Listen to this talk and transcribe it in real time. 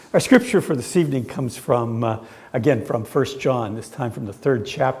Our scripture for this evening comes from, again, from 1 John, this time from the 3rd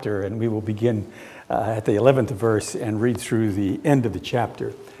chapter, and we will begin at the 11th verse and read through the end of the chapter.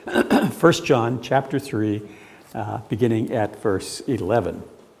 1 John chapter 3, beginning at verse 11.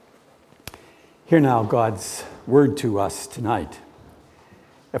 Hear now God's word to us tonight.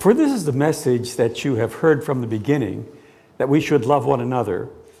 For this is the message that you have heard from the beginning, that we should love one another.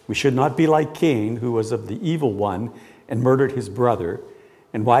 We should not be like Cain, who was of the evil one and murdered his brother.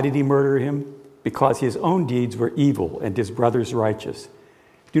 And why did he murder him? Because his own deeds were evil and his brother's righteous.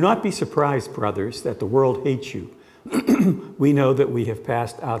 Do not be surprised, brothers, that the world hates you. We know that we have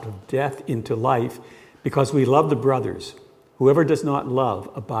passed out of death into life because we love the brothers. Whoever does not love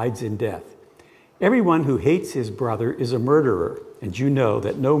abides in death. Everyone who hates his brother is a murderer, and you know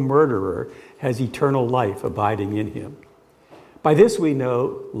that no murderer has eternal life abiding in him. By this we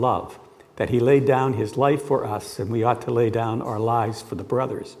know love, that he laid down his life for us, and we ought to lay down our lives for the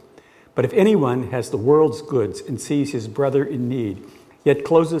brothers. But if anyone has the world's goods and sees his brother in need, yet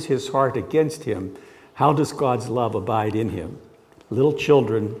closes his heart against him, how does God's love abide in him? Little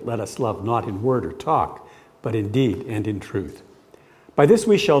children, let us love not in word or talk, but in deed and in truth. By this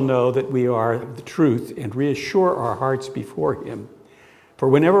we shall know that we are the truth and reassure our hearts before him. For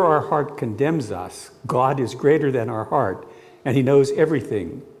whenever our heart condemns us, God is greater than our heart, and he knows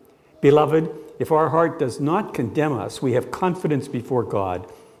everything. Beloved, if our heart does not condemn us, we have confidence before God,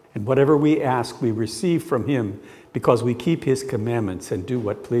 and whatever we ask, we receive from him, because we keep his commandments and do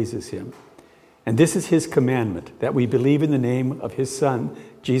what pleases him. And this is his commandment, that we believe in the name of his Son,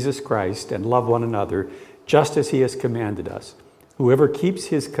 Jesus Christ, and love one another, just as he has commanded us. Whoever keeps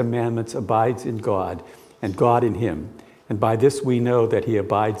his commandments abides in God, and God in him. And by this we know that he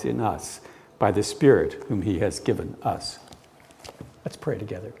abides in us, by the Spirit whom he has given us. Let's pray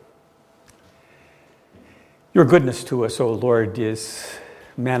together. Your goodness to us, O Lord, is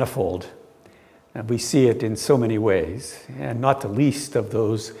manifold. And we see it in so many ways. And not the least of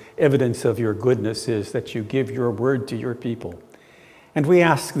those evidence of your goodness is that you give your word to your people. And we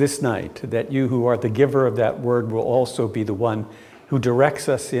ask this night that you who are the giver of that word will also be the one who directs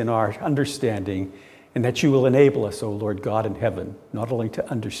us in our understanding, and that you will enable us, O Lord God in heaven, not only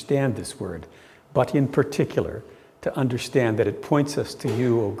to understand this word, but in particular to understand that it points us to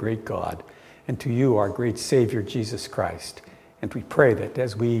you, O great God, and to you, our great Savior, Jesus Christ. And we pray that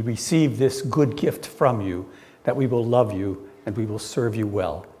as we receive this good gift from you, that we will love you and we will serve you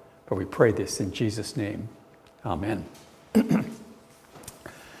well. For we pray this in Jesus' name. Amen.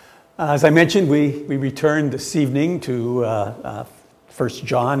 As I mentioned, we return this evening to 1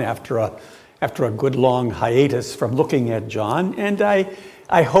 John after a good long hiatus from looking at John. And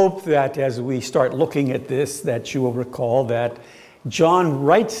I hope that as we start looking at this, that you will recall that John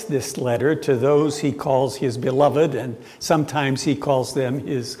writes this letter to those he calls his beloved, and sometimes he calls them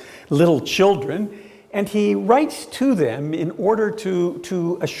his little children. And he writes to them in order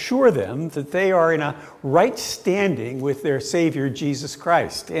to assure them that they are in a right standing with their Savior, Jesus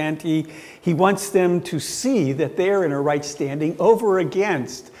Christ. And he wants them to see that they are in a right standing over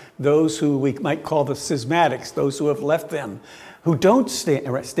against those who we might call the schismatics, those who have left them, who don't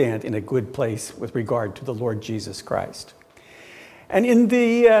stand in a good place with regard to the Lord Jesus Christ. And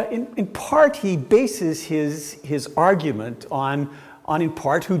in part, he bases his argument on in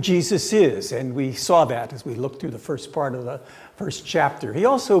part who Jesus is. And we saw that as we looked through the first part of the first chapter. He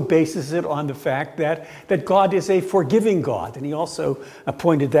also bases it on the fact that God is a forgiving God. And he also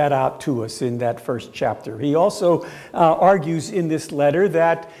pointed that out to us in that first chapter. He also argues in this letter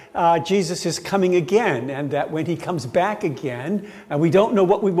that Jesus is coming again, and that when he comes back again, we don't know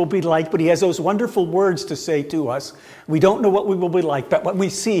what we will be like, but he has those wonderful words to say to us. We don't know what we will be like, but when we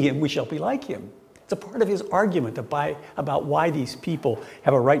see him, we shall be like him. It's a part of his argument about why these people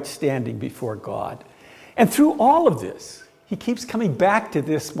have a right standing before God. And through all of this, he keeps coming back to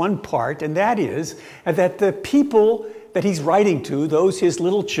this one part, and that is that the people that he's writing to, those his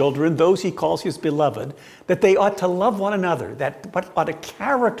little children, those he calls his beloved, that they ought to love one another, that what ought to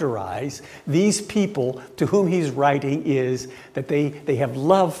characterize these people to whom he's writing is that they have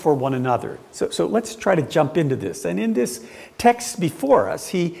love for one another. So let's try to jump into this. And in this text before us,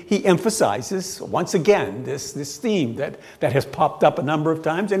 he emphasizes once again this theme that has popped up a number of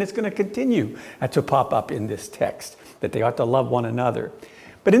times, and it's going to continue to pop up in this text, that they ought to love one another.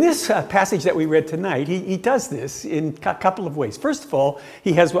 But in this passage that we read tonight, he does this in a couple of ways. First of all,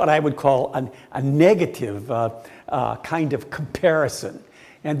 he has what I would call a negative kind of comparison.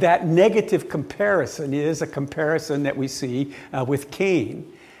 And that negative comparison is a comparison that we see with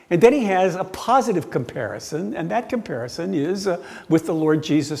Cain. And then he has a positive comparison, and that comparison is with the Lord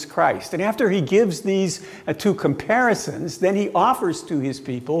Jesus Christ. And after he gives these two comparisons, then he offers to his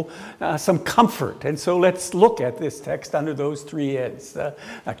people some comfort. And so let's look at this text under those three heads,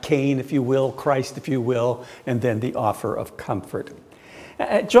 Cain, if you will, Christ, if you will, and then the offer of comfort.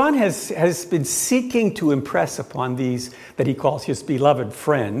 John has been seeking to impress upon these that he calls his beloved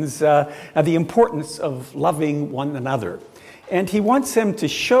friends the importance of loving one another. And he wants them to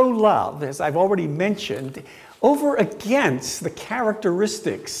show love, as I've already mentioned, over against the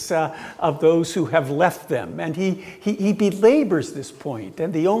characteristics of those who have left them. And he belabors this point.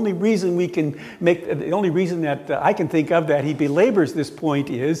 And the only reason that I can think of that he belabors this point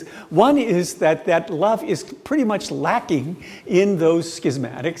is, one is that love is pretty much lacking in those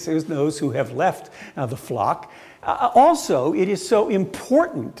schismatics, those who have left the flock. Also, it is so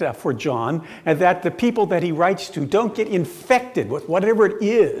important for John that the people that he writes to don't get infected with whatever it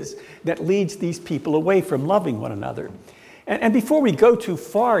is that leads these people away from loving one another. And before we go too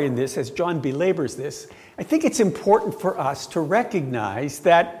far in this, as John belabors this, I think it's important for us to recognize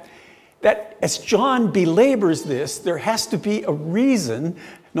that as John belabors this, there has to be a reason,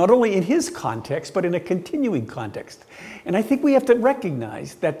 not only in his context, but in a continuing context. And I think we have to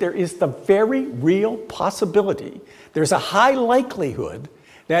recognize that there is the very real possibility, there's a high likelihood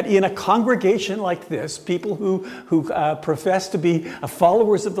that in a congregation like this, people who profess to be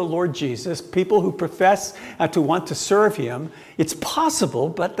followers of the Lord Jesus, people who profess to want to serve him, it's possible,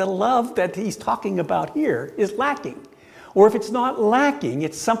 but the love that he's talking about here is lacking. Or if it's not lacking,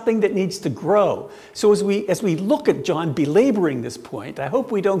 it's something that needs to grow. So as we look at John belaboring this point, I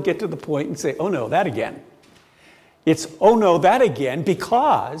hope we don't get to the point and say, oh no, that again. It's, oh no, that again,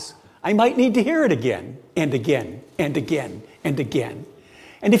 because I might need to hear it again, and again, and again, and again.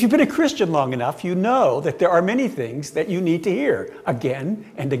 And if you've been a Christian long enough, you know that there are many things that you need to hear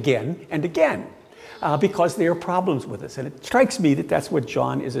again, and again, and again, because there are problems with us. And it strikes me that that's what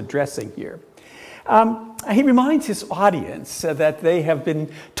John is addressing here. He reminds his audience that they have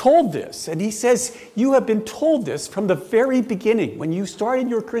been told this. And he says, you have been told this from the very beginning. When you started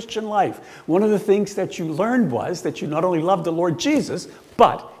your Christian life, one of the things that you learned was that you not only loved the Lord Jesus,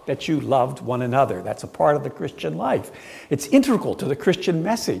 but that you loved one another. That's a part of the Christian life. It's integral to the Christian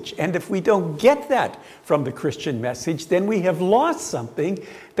message. And if we don't get that from the Christian message, then we have lost something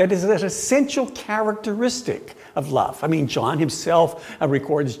that is an essential characteristic of love. I mean, John himself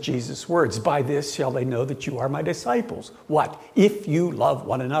records Jesus' words, by this shall they know that you are my disciples. What? If you love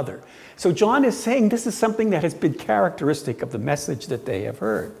one another. So John is saying this is something that has been characteristic of the message that they have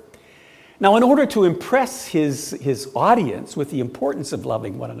heard. Now, in order to impress his audience with the importance of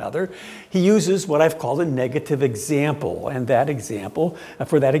loving one another, he uses what I've called a negative example. And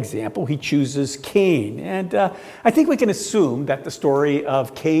for that example, he chooses Cain. And I think we can assume that the story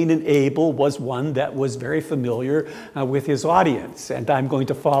of Cain and Abel was one that was very familiar with his audience. And I'm going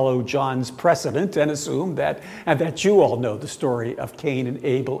to follow John's precedent and assume that you all know the story of Cain and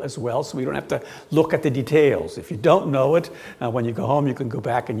Abel as well, so we don't have to look at the details. If you don't know it, when you go home, you can go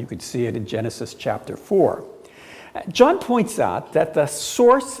back and you can see it in Genesis chapter 4. John points out that the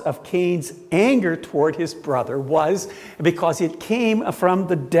source of Cain's anger toward his brother was because it came from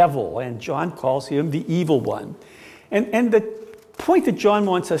the devil, and John calls him the evil one. And the point that John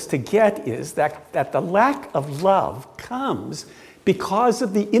wants us to get is that the lack of love comes because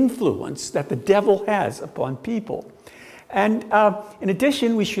of the influence that the devil has upon people. And in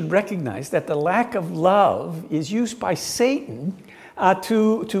addition, we should recognize that the lack of love is used by Satan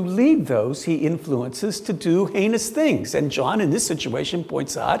to lead those he influences to do heinous things. And John, in this situation,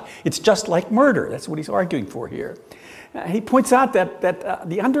 points out it's just like murder. That's what he's arguing for here. He points out that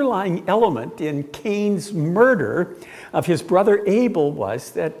the underlying element in Cain's murder of his brother Abel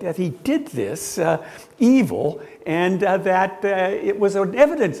was that he did this evil, and that it was an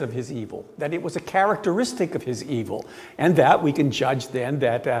evidence of his evil, that it was a characteristic of his evil, and that we can judge then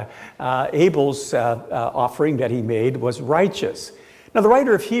that Abel's offering that he made was righteous. Now, the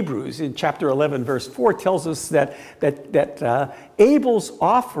writer of Hebrews in chapter 11, verse 4 tells us that Abel's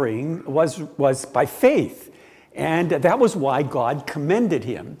offering was by faith, and that was why God commended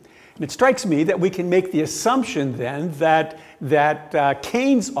him. And it strikes me that we can make the assumption then that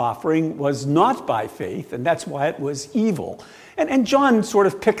Cain's offering was not by faith, and that's why it was evil. And John sort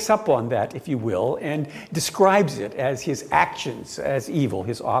of picks up on that, if you will, and describes it as his actions as evil,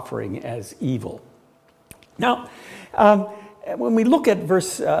 his offering as evil. Now, when we look at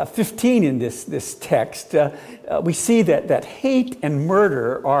verse 15 in this text, we see that hate and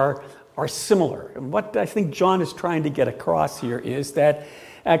murder are similar. And what I think John is trying to get across here is that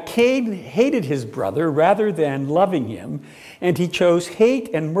Cain hated his brother rather than loving him, and he chose hate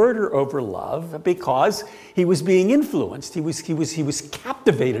and murder over love because he was being influenced. He was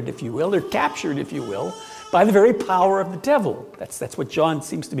captivated, if you will, or captured, if you will, by the very power of the devil. That's what John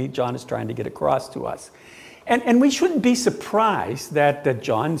is trying to get across to us. And we shouldn't be surprised that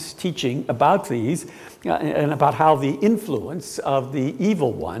John's teaching about these and about how the influence of the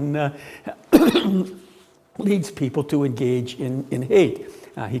evil one leads people to engage in hate.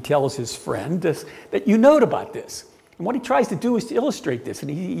 He tells his friend that you note about this. And what he tries to do is to illustrate this. And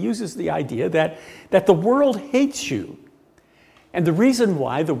he uses the idea that the world hates you. And the reason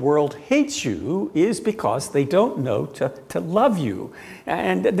why the world hates you is because they don't know to love you.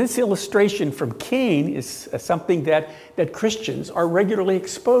 And this illustration from Cain is something that Christians are regularly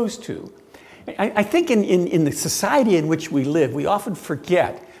exposed to. I think in the society in which we live, we often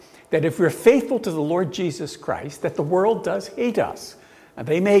forget that if we're faithful to the Lord Jesus Christ, that the world does hate us.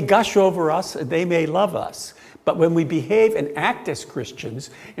 They may gush over us, they may love us. But when we behave and act as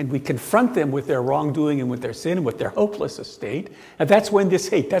Christians and we confront them with their wrongdoing and with their sin and with their hopeless estate, that's when this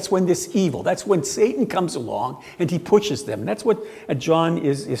hate, that's when this evil, that's when Satan comes along and he pushes them. That's what John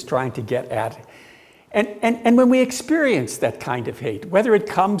is trying to get at. And when we experience that kind of hate, whether it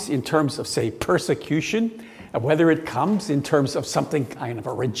comes in terms of, say, persecution, whether it comes in terms of something kind of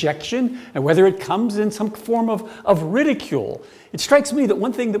a rejection, and whether it comes in some form of ridicule, it strikes me that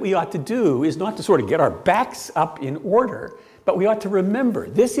one thing that we ought to do is not to sort of get our backs up in order, but we ought to remember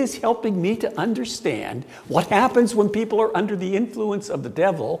this is helping me to understand what happens when people are under the influence of the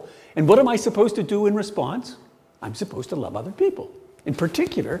devil, and what am I supposed to do in response? I'm supposed to love other people. In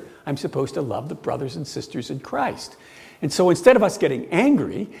particular, I'm supposed to love the brothers and sisters in Christ. And so instead of us getting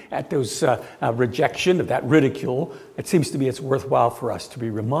angry at those rejection of that ridicule, it seems to me it's worthwhile for us to be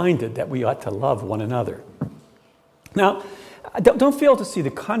reminded that we ought to love one another. Now, don't fail to see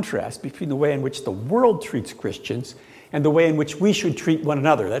the contrast between the way in which the world treats Christians and the way in which we should treat one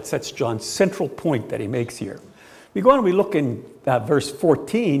another. That's John's central point that he makes here. We go on and we look in verse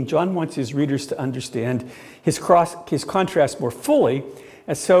 14. John wants his readers to understand his contrast more fully,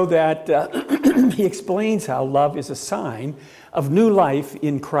 so that he explains how love is a sign of new life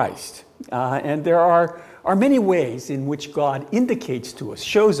in Christ. And there are many ways in which God indicates to us,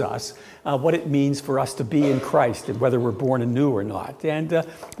 shows us what it means for us to be in Christ and whether we're born anew or not. And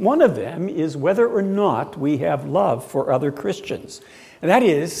one of them is whether or not we have love for other Christians. And that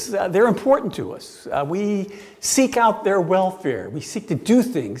is, they're important to us. We seek out their welfare. We seek to do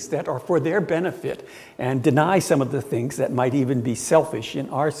things that are for their benefit and deny some of the things that might even be selfish in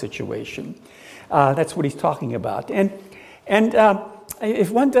our situation. That's what he's talking about. And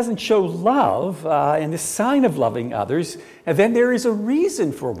if one doesn't show love and the sign of loving others, then there is a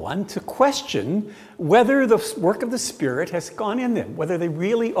reason for one to question whether the work of the Spirit has gone in them, whether they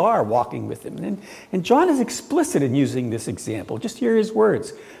really are walking with him. And John is explicit in using this example. Just hear his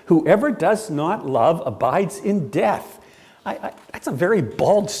words. Whoever does not love abides in death. That's a very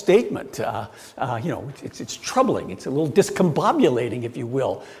bald statement. It's troubling. It's a little discombobulating, if you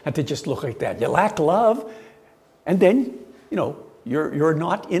will, to just look like that. You lack love, and then, you're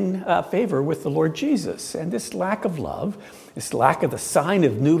not in favor with the Lord Jesus. And this lack of love, this lack of the sign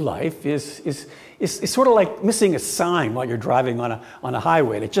of new life is sort of like missing a sign while you're driving on a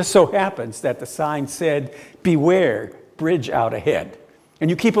highway. And it just so happens that the sign said, "Beware, bridge out ahead." And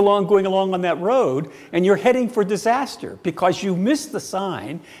you keep going along on that road, and you're heading for disaster because you missed the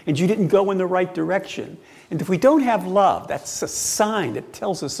sign and you didn't go in the right direction. And if we don't have love, that's a sign that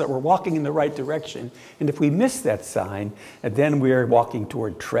tells us that we're walking in the right direction. And if we miss that sign, then we're walking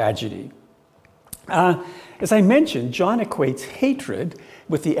toward tragedy. As I mentioned, John equates hatred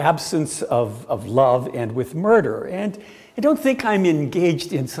with the absence of love and with murder. And I don't think I'm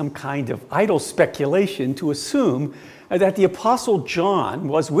engaged in some kind of idle speculation to assume that the Apostle John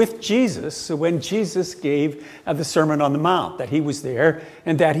was with Jesus when Jesus gave the Sermon on the Mount, that he was there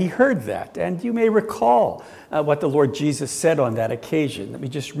and that he heard that. And you may recall what the Lord Jesus said on that occasion. Let me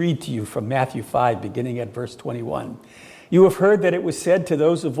just read to you from Matthew 5, beginning at verse 21. "You have heard that it was said to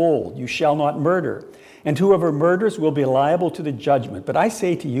those of old, 'You shall not murder,' and whoever murders will be liable to the judgment. But I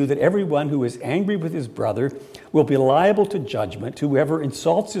say to you that everyone who is angry with his brother will be liable to judgment. Whoever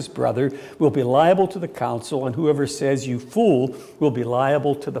insults his brother will be liable to the council, and whoever says, 'You fool,' will be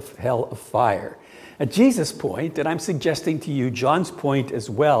liable to the hell of fire." Jesus' point, and I'm suggesting to you John's point as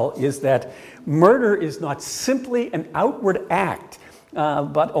well, is that murder is not simply an outward act,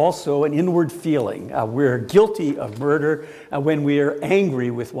 but also an inward feeling. We're guilty of murder when we are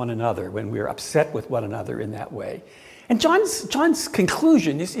angry with one another, when we are upset with one another in that way. And John's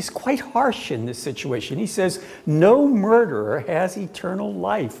conclusion is quite harsh in this situation. He says, no murderer has eternal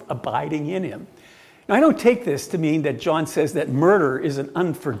life abiding in him. Now, I don't take this to mean that John says that murder is an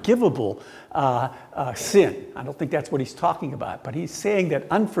unforgivable sin. I don't think that's what he's talking about. But he's saying that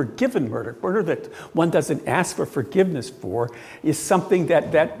unforgiven murder that one doesn't ask for forgiveness for, is something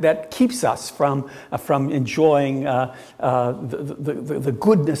that keeps us from enjoying the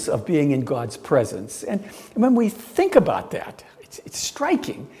goodness of being in God's presence. And when we think about that, it's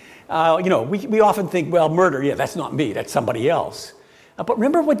striking. We often think, well, murder, yeah, that's not me, that's somebody else. But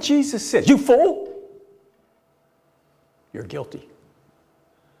remember what Jesus said, you fool! You're guilty.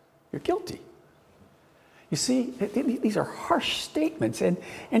 You're guilty. You see, these are harsh statements, and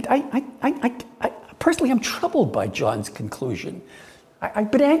I personally am troubled by John's conclusion. I've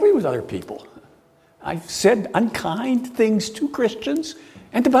been angry with other people. I've said unkind things to Christians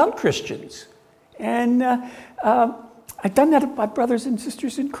and about Christians, and I've done that to my brothers and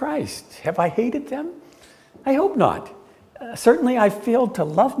sisters in Christ. Have I hated them? I hope not. Certainly, I've failed to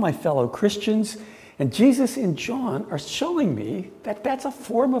love my fellow Christians. And Jesus and John are showing me that that's a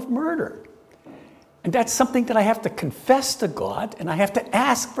form of murder. And that's something that I have to confess to God, and I have to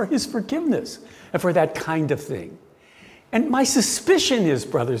ask for his forgiveness for that kind of thing. And my suspicion is,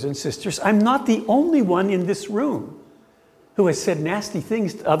 brothers and sisters, I'm not the only one in this room who has said nasty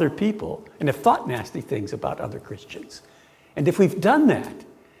things to other people and have thought nasty things about other Christians. And if we've done that,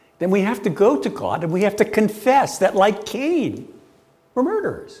 then we have to go to God and we have to confess that, like Cain, we're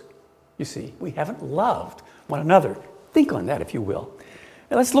murderers. You see, we haven't loved one another. Think on that, if you will.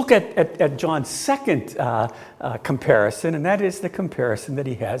 Now, let's look at John's second comparison, and that is the comparison that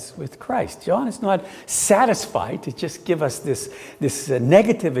he has with Christ. John is not satisfied to just give us this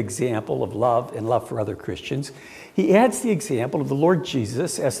negative example of love and love for other Christians. He adds the example of the Lord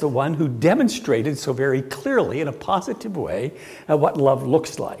Jesus as the one who demonstrated so very clearly in a positive way what love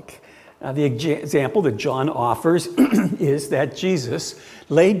looks like. The example that John offers is that Jesus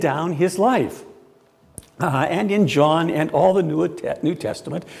laid down his life. And in John and all the New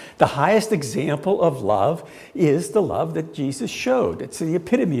Testament, the highest example of love is the love that Jesus showed. It's the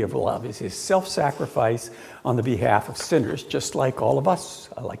epitome of love, is his self-sacrifice on the behalf of sinners, just like all of us,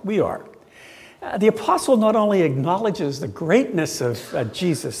 like we are. The apostle not only acknowledges the greatness of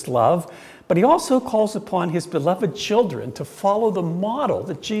Jesus' love, but he also calls upon his beloved children to follow the model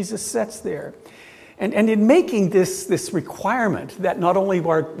that Jesus sets there. And in making this requirement that not only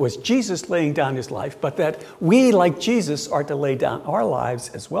was Jesus laying down his life, but that we, like Jesus, are to lay down our lives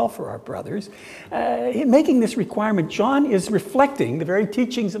as well for our brothers, in making this requirement, John is reflecting the very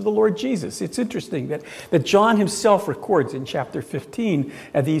teachings of the Lord Jesus. It's interesting that John himself records in chapter 15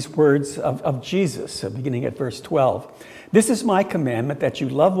 these words of Jesus, beginning at verse 12. "This is my commandment, that you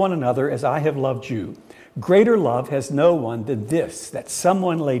love one another as I have loved you. Greater love has no one than this, that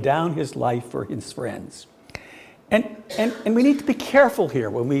someone lay down his life for his friends." And we need to be careful here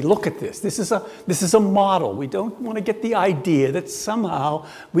when we look at this. This is a model. We don't want to get the idea that somehow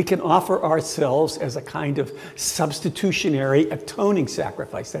we can offer ourselves as a kind of substitutionary atoning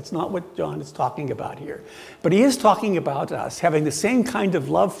sacrifice. That's not what John is talking about here. But he is talking about us having the same kind of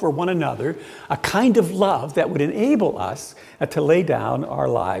love for one another, a kind of love that would enable us to lay down our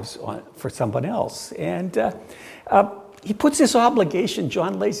lives for someone else. And he puts this obligation,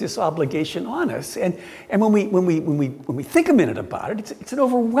 John lays this obligation on us. And when we think a minute about it, it's an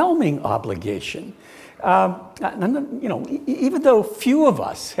overwhelming obligation. Even though few of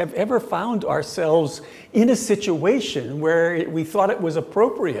us have ever found ourselves in a situation where we thought it was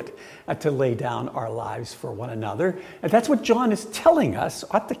appropriate to lay down our lives for one another, and that's what John is telling us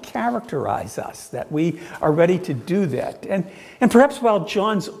ought to characterize us, that we are ready to do that. And perhaps while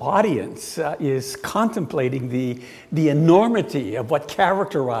John's audience is contemplating the enormity of what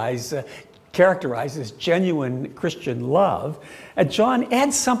characterizes genuine Christian love, John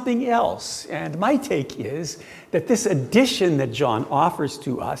adds something else. And my take is that this addition that John offers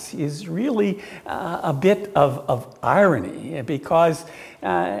to us is really a bit of irony, because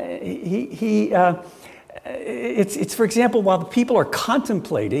it's, for example, while the people are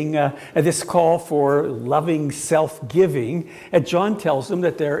contemplating this call for loving self-giving, John tells them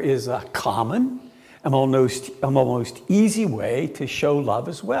that there is a common, almost easy way to show love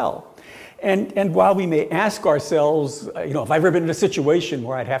as well. And while we may ask ourselves, if I've ever been in a situation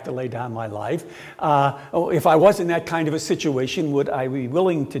where I'd have to lay down my life, if I was in that kind of a situation, would I be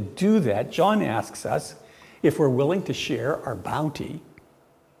willing to do that? John asks us if we're willing to share our bounty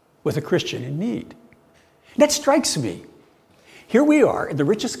with a Christian in need. That strikes me. Here we are in the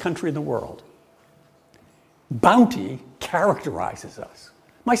richest country in the world. Bounty characterizes us.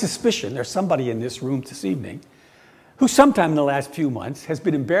 My suspicion, there's somebody in this room this evening who sometime in the last few months has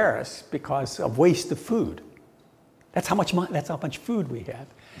been embarrassed because of waste of food. That's how much food we have.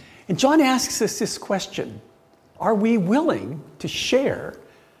 And John asks us this question: are we willing to share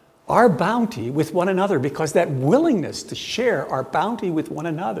our bounty with one another? Because that willingness to share our bounty with one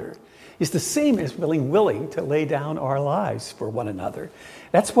another is the same as willing to lay down our lives for one another.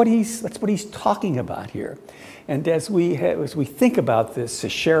 That's what he's talking about here. And as we think about this,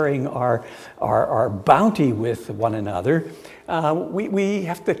 sharing our bounty with one another, we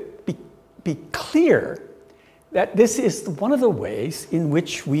have to be clear that this is one of the ways in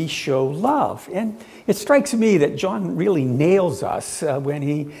which we show love. And it strikes me that John really nails us when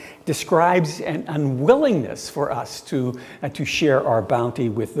he describes an unwillingness for us to share our bounty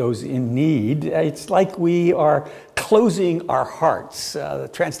with those in need. It's like we are closing our hearts. The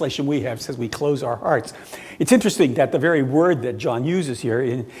translation we have says we close our hearts. It's interesting that the very word that John uses here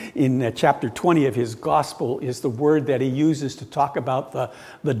in chapter 20 of his gospel is the word that he uses to talk about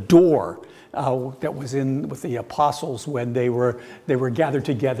the door that was in with the apostles when they were gathered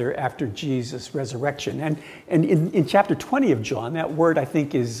together after Jesus' resurrection. And in chapter 20 of John, that word, I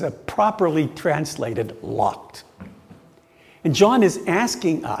think, is properly translated locked. And John is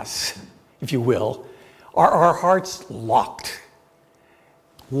asking us, if you will, are our hearts locked?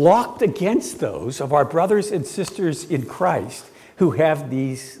 Locked against those of our brothers and sisters in Christ who have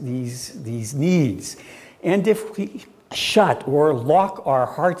these needs. And if we shut or lock our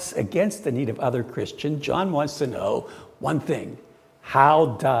hearts against the need of other Christians, John wants to know one thing: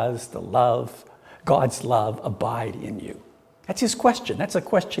 how does God's love abide in you? That's his question. That's a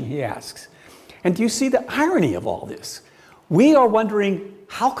question he asks. And do you see the irony of all this? We are wondering,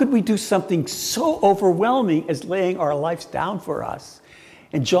 how could we do something so overwhelming as laying our lives down for us?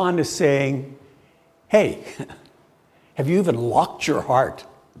 And John is saying, hey, have you even locked your heart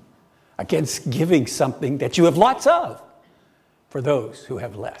against giving something that you have lots of for those who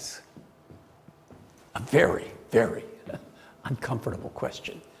have less? A very, very uncomfortable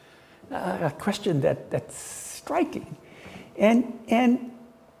question. A question that's striking. And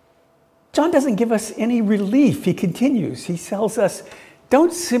John doesn't give us any relief. He continues. He tells us,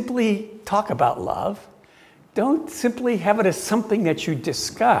 don't simply talk about love. Don't simply have it as something that you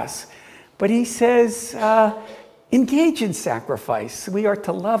discuss. But he says, engage in sacrifice. We are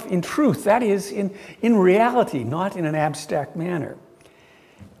to love in truth. That is, in reality, not in an abstract manner.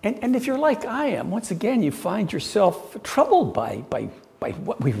 And if you're like I am, once again, you find yourself troubled by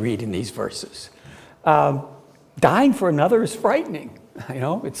what we read in these verses. Dying for another is frightening.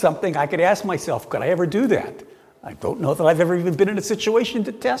 It's something I could ask myself, could I ever do that? I don't know that I've ever even been in a situation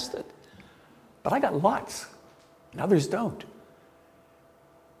to test it. But I got lots, and others don't.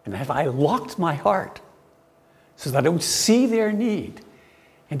 And have I locked my heart so that I don't see their need?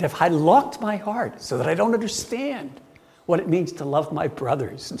 And have I locked my heart so that I don't understand what it means to love my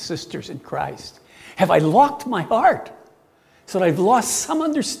brothers and sisters in Christ? Have I locked my heart so that I've lost some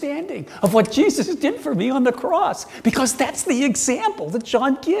understanding of what Jesus did for me on the cross? Because that's the example that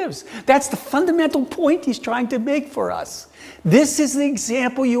John gives. That's the fundamental point he's trying to make for us. This is the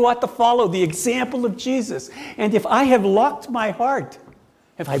example you ought to follow, the example of Jesus. And if I have locked my heart,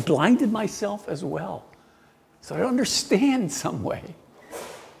 have I blinded myself as well? So I don't understand some way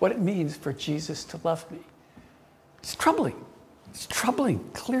what it means for Jesus to love me. It's troubling. It's troubling,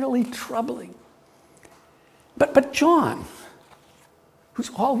 clearly troubling. But John, who's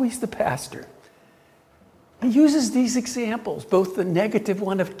always the pastor, he uses these examples, both the negative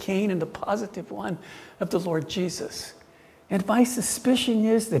one of Cain and the positive one of the Lord Jesus. And my suspicion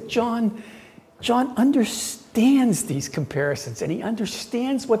is that John understands these comparisons, and he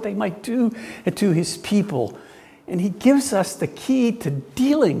understands what they might do to his people. And he gives us the key to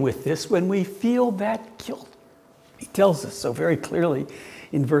dealing with this when we feel that guilt. He tells us so very clearly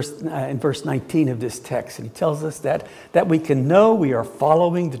in verse 19 of this text. And he tells us that we can know we are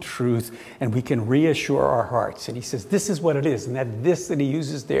following the truth and we can reassure our hearts. And he says this is what it is. And that he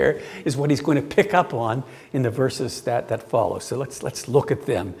uses there is what he's going to pick up on in the verses that follow. So let's look at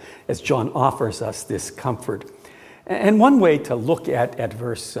them as John offers us this comfort. And one way to look at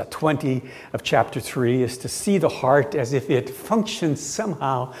verse 20 of chapter 3 is to see the heart as if it functions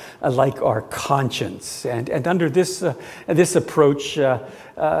somehow like our conscience. And under this approach,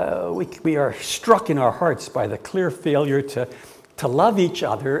 we are struck in our hearts by the clear failure to love each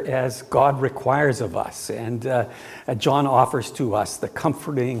other as God requires of us. And John offers to us the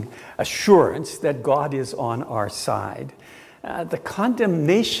comforting assurance that God is on our side. The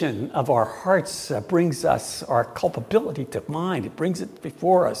condemnation of our hearts brings us our culpability to mind. It brings it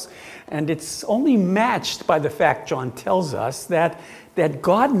before us. And it's only matched by the fact, John tells us, that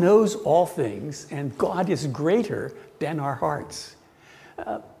God knows all things and God is greater than our hearts.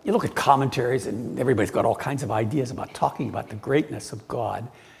 You look at commentaries and everybody's got all kinds of ideas about talking about the greatness of God.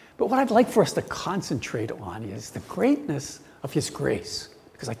 But what I'd like for us to concentrate on is the greatness of his grace.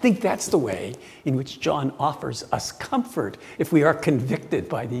 Because I think that's the way in which John offers us comfort if we are convicted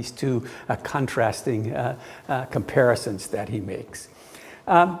by these two contrasting comparisons that he makes.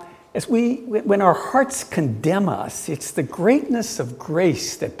 When our hearts condemn us, it's the greatness of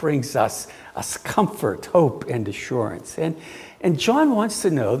grace that brings us comfort, hope, and assurance. And John wants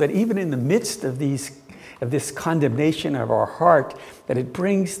to know that even in the midst of this condemnation of our heart that it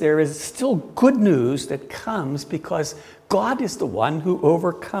brings, there is still good news that comes because God is the one who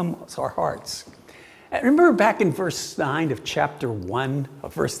overcomes our hearts. Remember back in verse 9 of chapter 1, a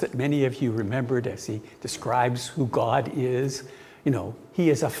verse that many of you remembered as he describes who God is. You know, he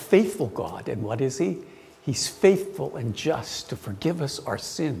is a faithful God. And what is he? He's faithful and just to forgive us our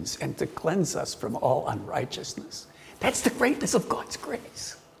sins and to cleanse us from all unrighteousness. That's the greatness of God's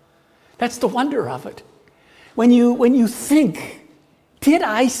grace. That's the wonder of it. When you think, did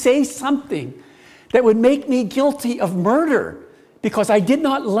I say something that would make me guilty of murder because I did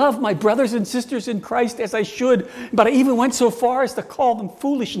not love my brothers and sisters in Christ as I should, but I even went so far as to call them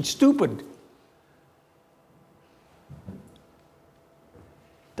foolish and stupid?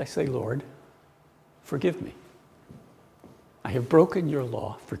 I say, Lord, forgive me. I have broken your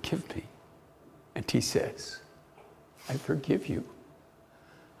law, forgive me. And he says, I forgive you.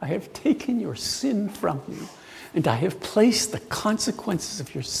 I have taken your sin from you, and I have placed the consequences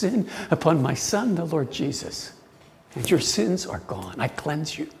of your sin upon my Son, the Lord Jesus. And your sins are gone. I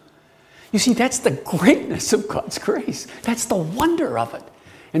cleanse you. You see, that's the greatness of God's grace. That's the wonder of it.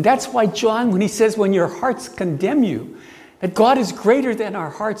 And that's why John, when he says, when your hearts condemn you, that God is greater than our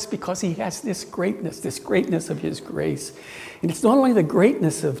hearts because he has this greatness of his grace. And it's not only the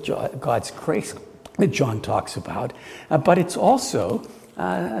greatness of God's grace that John talks about, but it's also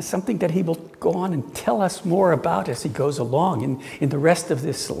something that he will go on and tell us more about as he goes along in the rest of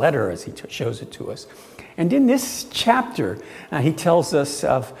this letter as he shows it to us. And in this chapter, he tells us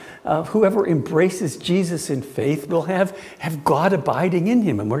of whoever embraces Jesus in faith will have God abiding in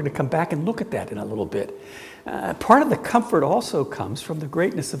him. And we're going to come back and look at that in a little bit. Part of the comfort also comes from the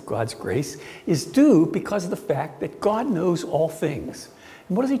greatness of God's grace is due because of the fact that God knows all things.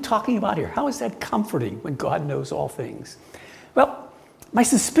 And what is he talking about here? How is that comforting when God knows all things? Well, my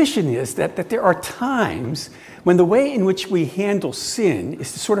suspicion is that there are times when the way in which we handle sin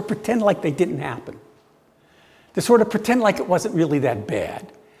is to sort of pretend like they didn't happen. To sort of pretend like it wasn't really that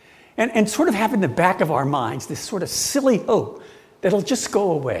bad. And sort of have in the back of our minds this sort of silly hope that it'll just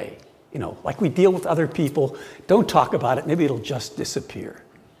go away. You know, like we deal with other people, don't talk about it, maybe it'll just disappear.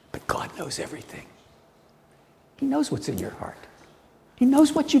 But God knows everything. He knows what's in your heart. He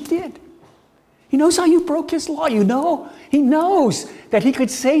knows what you did. He knows how you broke his law. You know, he knows that he could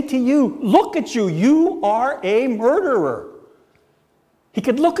say to you, look at you, you are a murderer. He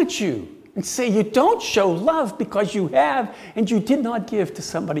could look at you and say, you don't show love because you have, and you did not give to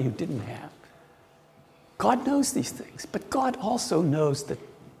somebody who didn't have. God knows these things, but God also knows that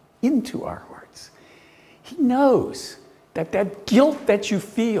into our hearts. He knows that guilt that you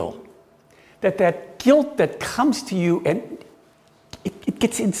feel, that guilt that comes to you and it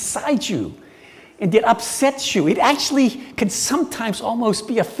gets inside you and it upsets you. It actually can sometimes almost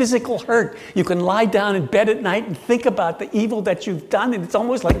be a physical hurt. You can lie down in bed at night and think about the evil that you've done, and it's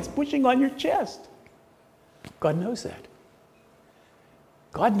almost like it's pushing on your chest. God knows that.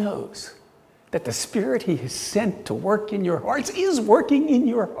 God knows that the Spirit he has sent to work in your hearts is working in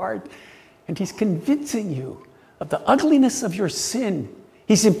your heart. And he's convincing you of the ugliness of your sin.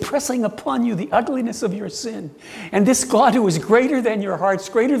 He's impressing upon you the ugliness of your sin. And this God who is greater than your hearts,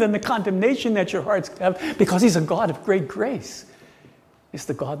 greater than the condemnation that your hearts have, because he's a God of great grace, is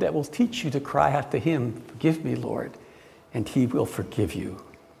the God that will teach you to cry out to him, forgive me, Lord, and he will forgive you.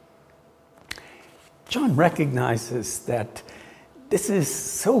 John recognizes that this is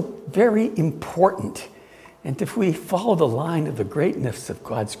so very important. And if we follow the line of the greatness of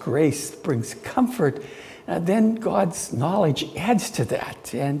God's grace brings comfort, then God's knowledge adds to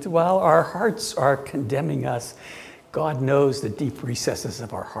that. And while our hearts are condemning us, God knows the deep recesses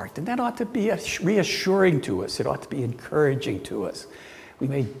of our heart. And that ought to be reassuring to us. It ought to be encouraging to us. We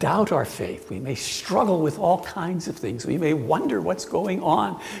may doubt our faith. We may struggle with all kinds of things. We may wonder what's going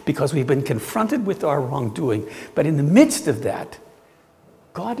on because we've been confronted with our wrongdoing. But in the midst of that,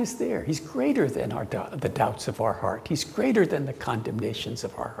 God is there. He's greater than the doubts of our heart. He's greater than the condemnations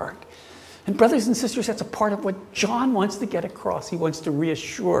of our heart. And brothers and sisters, that's a part of what John wants to get across. He wants to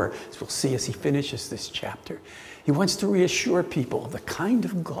reassure, as we'll see as he finishes this chapter, he wants to reassure people of the kind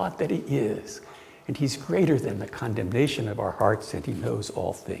of God that he is. And he's greater than the condemnation of our hearts, and he knows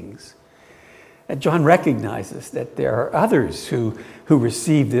all things. And John recognizes that there are others who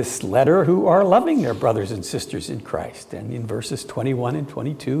receive this letter who are loving their brothers and sisters in Christ. And in verses 21 and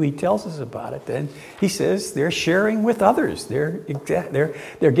 22, he tells us about it. And he says they're sharing with others. They're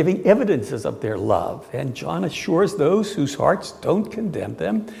giving evidences of their love. And John assures those whose hearts don't condemn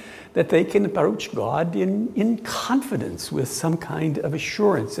them that they can approach God in confidence with some kind of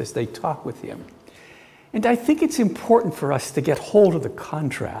assurance as they talk with him. And I think it's important for us to get hold of the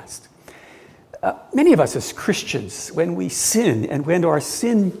contrast. Many of us as Christians, when we sin and when our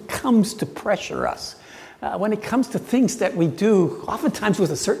sin comes to pressure us, when it comes to things that we do, oftentimes with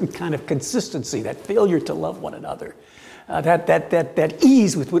a certain kind of consistency, that failure to love one another, that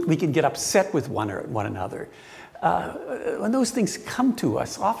ease with which we can get upset with one another, when those things come to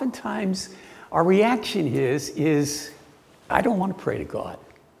us, oftentimes our reaction is I don't want to pray to God.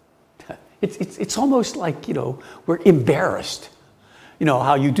 It's almost like, we're embarrassed. You know,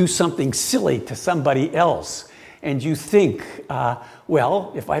 how you do something silly to somebody else and you think,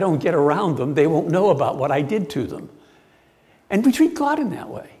 well, if I don't get around them, they won't know about what I did to them. And we treat God in that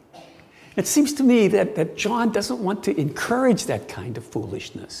way. It seems to me that John doesn't want to encourage that kind of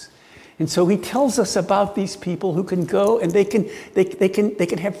foolishness. And so he tells us about these people who can go and they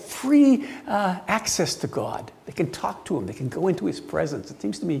can have free access to God. They can talk to him. They can go into his presence. It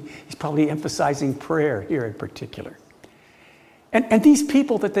seems to me he's probably emphasizing prayer here in particular. And these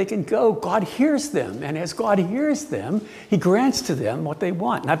people that they can go, God hears them. And as God hears them, he grants to them what they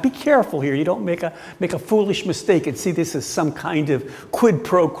want. Now be careful here. You don't make a foolish mistake and see this as some kind of quid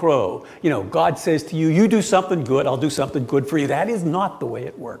pro quo. God says to you, you do something good, I'll do something good for you. That is not the way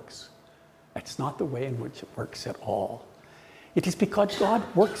it works. That's not the way in which it works at all. It is because God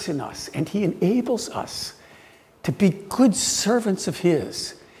works in us and he enables us to be good servants of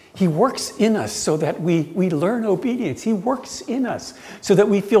his. He works in us so that we learn obedience. He works in us so that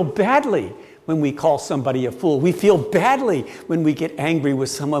we feel badly when we call somebody a fool. We feel badly when we get angry with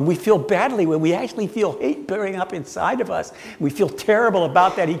someone. We feel badly when we actually feel hate burning up inside of us. We feel terrible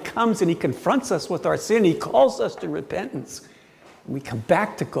about that. He comes and he confronts us with our sin. He calls us to repentance. And we come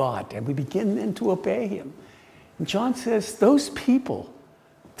back to God and we begin then to obey him. And John says those people,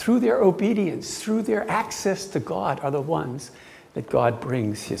 through their obedience, through their access to God, are the ones that God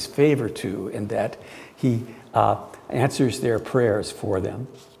brings his favor to and that he answers their prayers for them.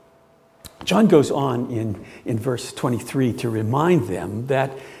 John goes on in verse 23 to remind them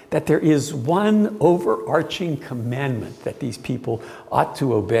that there is one overarching commandment that these people ought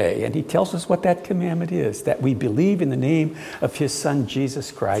to obey. And he tells us what that commandment is, that we believe in the name of his Son,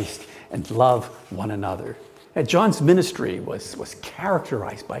 Jesus Christ, and love one another. And John's ministry was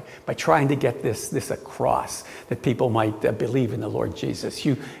characterized by trying to get this across, that people might believe in the Lord Jesus.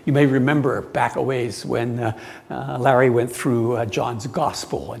 You may remember back a ways when Larry went through John's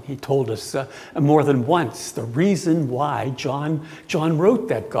gospel, and he told us more than once the reason why John wrote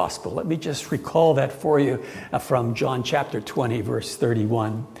that gospel. Let me just recall that for you from John chapter 20, verse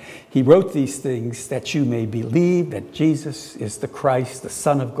 31. He wrote these things that you may believe that Jesus is the Christ, the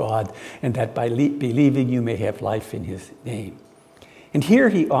Son of God, and that by believing you may have life in his name. And here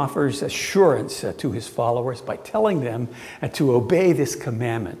he offers assurance to his followers by telling them to obey this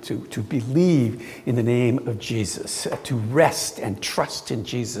commandment, to believe in the name of Jesus, to rest and trust in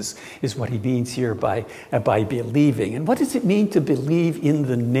Jesus is what he means here by believing. And what does it mean to believe in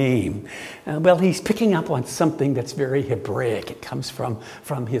the name? Well, he's picking up on something that's very Hebraic. It comes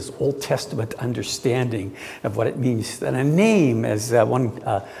from his Old Testament understanding of what it means. And a name, as one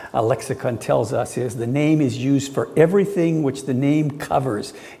lexicon tells us, is the name is used for everything which the name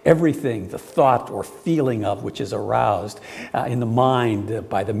covers, everything, the thought or feeling of which is aroused in the mind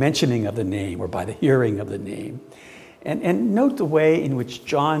by the mentioning of the name or by the hearing of the name. And note the way in which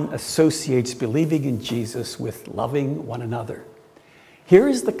John associates believing in Jesus with loving one another. Here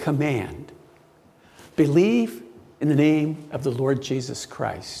is the command: believe in the name of the Lord Jesus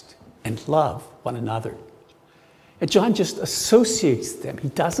Christ and love one another. And John just associates them. He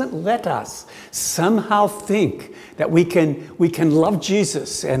doesn't let us somehow think that we can love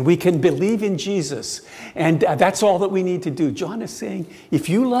Jesus and we can believe in Jesus and that's all that we need to do. John is saying, if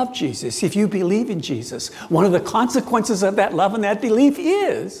you love Jesus, if you believe in Jesus, one of the consequences of that love and that belief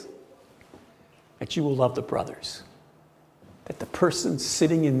is that you will love the brothers. That the person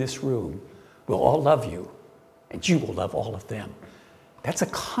sitting in this room will all love you and you will love all of them. That's a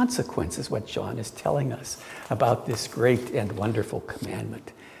consequence, is what John is telling us about this great and wonderful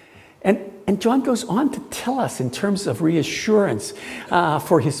commandment. And John goes on to tell us in terms of reassurance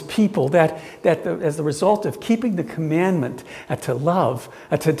for his people that as the result of keeping the commandment to love,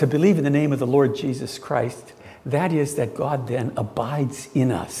 to believe in the name of the Lord Jesus Christ, that is that God then abides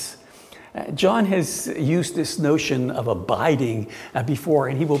in us. John has used this notion of abiding before,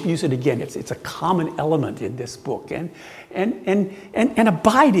 and he will use it again. It's a common element in this book. And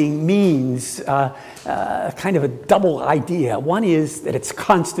abiding means kind of a double idea. One is that it's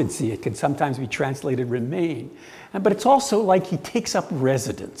constancy. It can sometimes be translated remain. But it's also like he takes up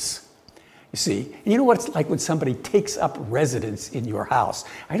residence. You see, and you know what it's like when somebody takes up residence in your house.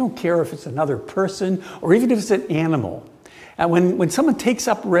 I don't care if it's another person or even if it's an animal. When someone takes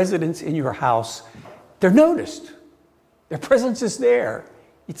up residence in your house, they're noticed. Their presence is there.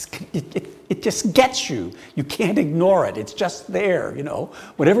 It just gets you. You can't ignore it. It's just there,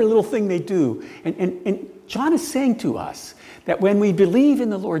 whatever little thing they do. And John is saying to us that when we believe in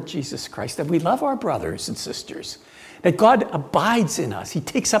the Lord Jesus Christ, that we love our brothers and sisters, that God abides in us. He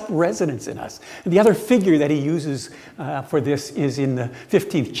takes up residence in us. And the other figure that he uses for this is in the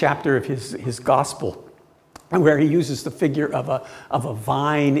 15th chapter of his gospel, where he uses the figure of a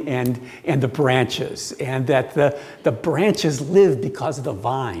vine and the branches, and that the branches live because of the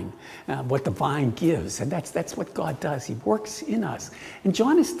vine, what the vine gives. And that's what God does. He works in us. And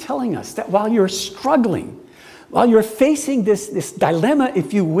John is telling us that while you're struggling, while you're facing this dilemma,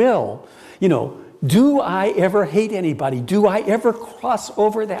 if you will, do I ever hate anybody? Do I ever cross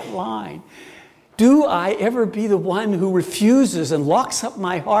over that line? Do I ever be the one who refuses and locks up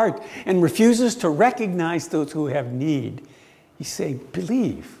my heart and refuses to recognize those who have need? He's saying,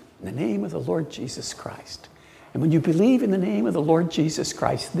 believe in the name of the Lord Jesus Christ. And when you believe in the name of the Lord Jesus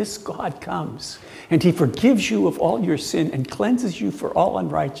Christ, this God comes and he forgives you of all your sin and cleanses you for all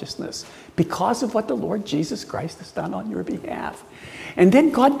unrighteousness because of what the Lord Jesus Christ has done on your behalf. And then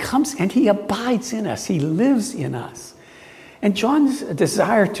God comes and he abides in us. He lives in us. And John's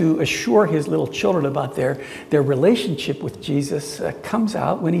desire to assure his little children about their relationship with Jesus comes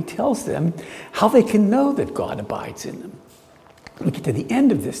out when he tells them how they can know that God abides in them. We get to the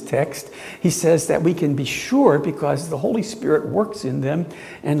end of this text, he says that we can be sure because the Holy Spirit works in them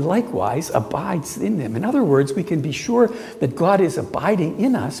and likewise abides in them. In other words, we can be sure that God is abiding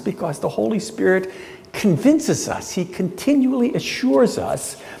in us because the Holy Spirit convinces us. He continually assures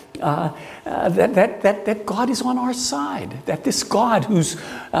us that God is on our side, that this God who's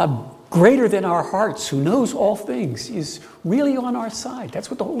greater than our hearts, who knows all things, is really on our side. That's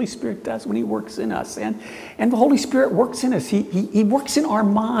what the Holy Spirit does when he works in us. And the Holy Spirit works in us. He works in our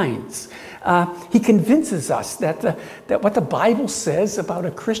minds. He convinces us that what the Bible says about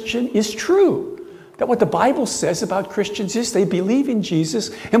a Christian is true. That what the Bible says about Christians is they believe in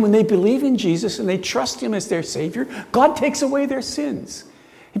Jesus, and when they believe in Jesus and they trust him as their Savior, God takes away their sins.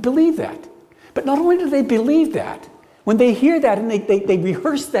 They believe that. But not only do they believe that, when they hear that and they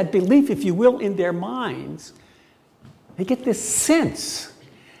rehearse that belief, if you will, in their minds, they get this sense,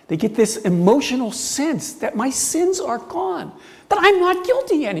 they get this emotional sense that my sins are gone, that I'm not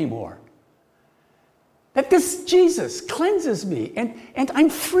guilty anymore, that this Jesus cleanses me and I'm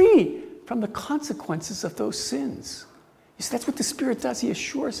free from the consequences of those sins. You see, that's what the Spirit does. He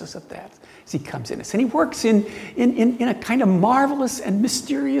assures us of that as he comes in us. And he works in a kind of marvelous and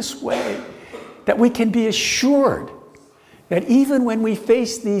mysterious way that we can be assured that even when we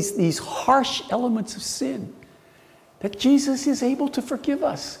face these harsh elements of sin, that Jesus is able to forgive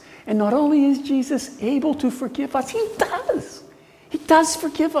us. And not only is Jesus able to forgive us, he does. He does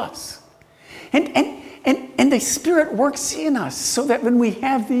forgive us. And the Spirit works in us so that when we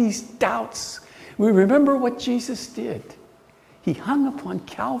have these doubts, we remember what Jesus did. He hung upon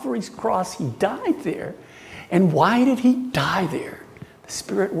Calvary's cross. He died there. And why did he die there? The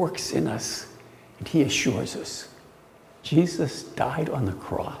Spirit works in us and he assures us. Jesus died on the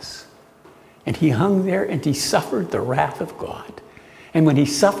cross. And he hung there and he suffered the wrath of God. And when he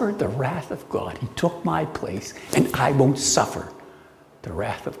suffered the wrath of God, he took my place, and I won't suffer the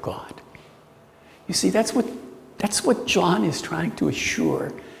wrath of God. You see, that's what John is trying to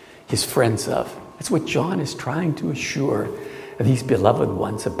assure his friends of. That's what John is trying to assure these beloved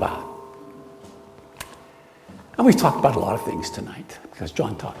ones about. And we've talked about a lot of things tonight, because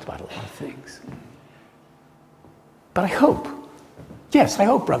John talked about a lot of things. But I hope,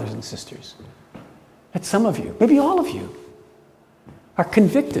 brothers and sisters, that some of you, maybe all of you, are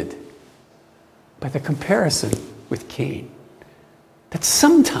convicted by the comparison with Cain. That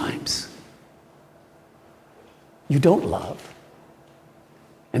sometimes you don't love,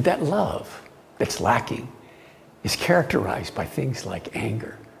 and that love that's lacking is characterized by things like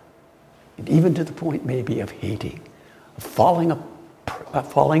anger, and even to the point maybe of hating, of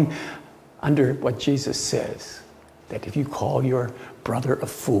falling under what Jesus says, that if you call your brother a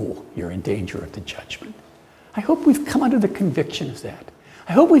fool, you're in danger of the judgment. I hope we've come under the conviction of that.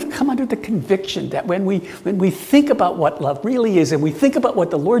 I hope we've come under the conviction that when we think about what love really is, and we think about what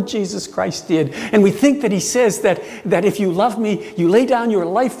the Lord Jesus Christ did, and we think that he says that if you love me, you lay down your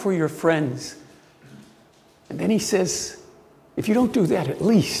life for your friends. And then he says, if you don't do that, at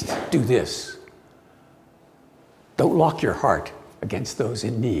least do this. Don't lock your heart against those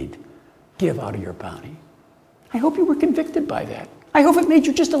in need. Give out of your bounty. I hope you were convicted by that. I hope it made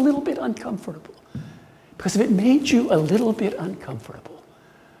you just a little bit uncomfortable. Because if it made you a little bit uncomfortable,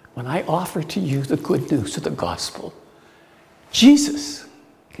 when I offer to you the good news of the gospel, Jesus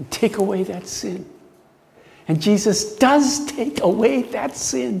can take away that sin. And Jesus does take away that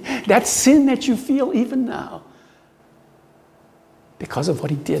sin that you feel even now, because of what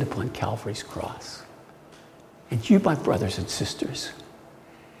he did upon Calvary's cross. And you, my brothers and sisters,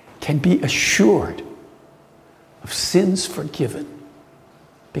 can be assured of sins forgiven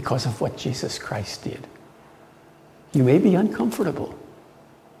because of what Jesus Christ did. You may be uncomfortable.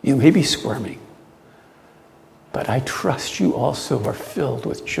 You may be squirming. But I trust you also are filled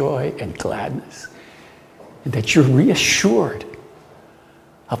with joy and gladness, and that you're reassured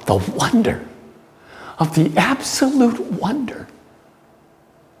of the wonder, of the absolute wonder,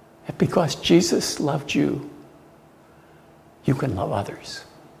 that because Jesus loved you, you can love others,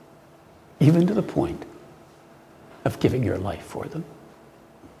 even to the point of giving your life for them.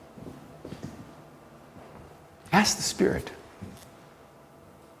 Ask the Spirit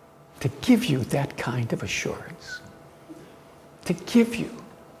to give you that kind of assurance, to give you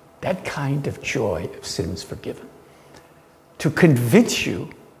that kind of joy of sins forgiven, to convince you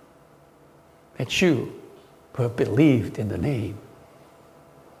that you who have believed in the name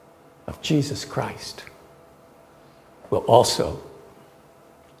of Jesus Christ will also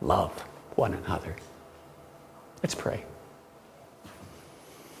love one another. Let's pray.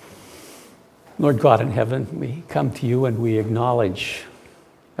 Lord God in heaven, we come to you and we acknowledge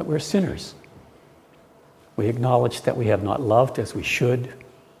that we're sinners. We acknowledge that we have not loved as we should.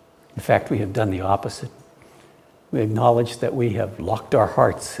 In fact, we have done the opposite. We acknowledge that we have locked our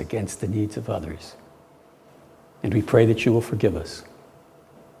hearts against the needs of others. And we pray that you will forgive us,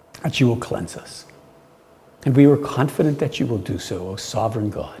 that you will cleanse us. And we are confident that you will do so, O sovereign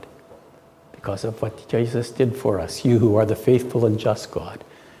God, because of what Jesus did for us, you who are the faithful and just God,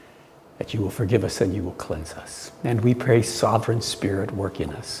 that you will forgive us and you will cleanse us. And we pray, sovereign Spirit, work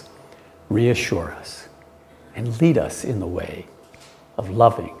in us, reassure us, and lead us in the way of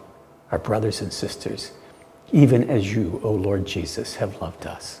loving our brothers and sisters, even as you, O Lord Jesus, have loved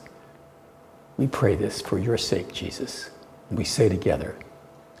us. We pray this for your sake, Jesus. And we say together,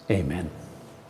 amen.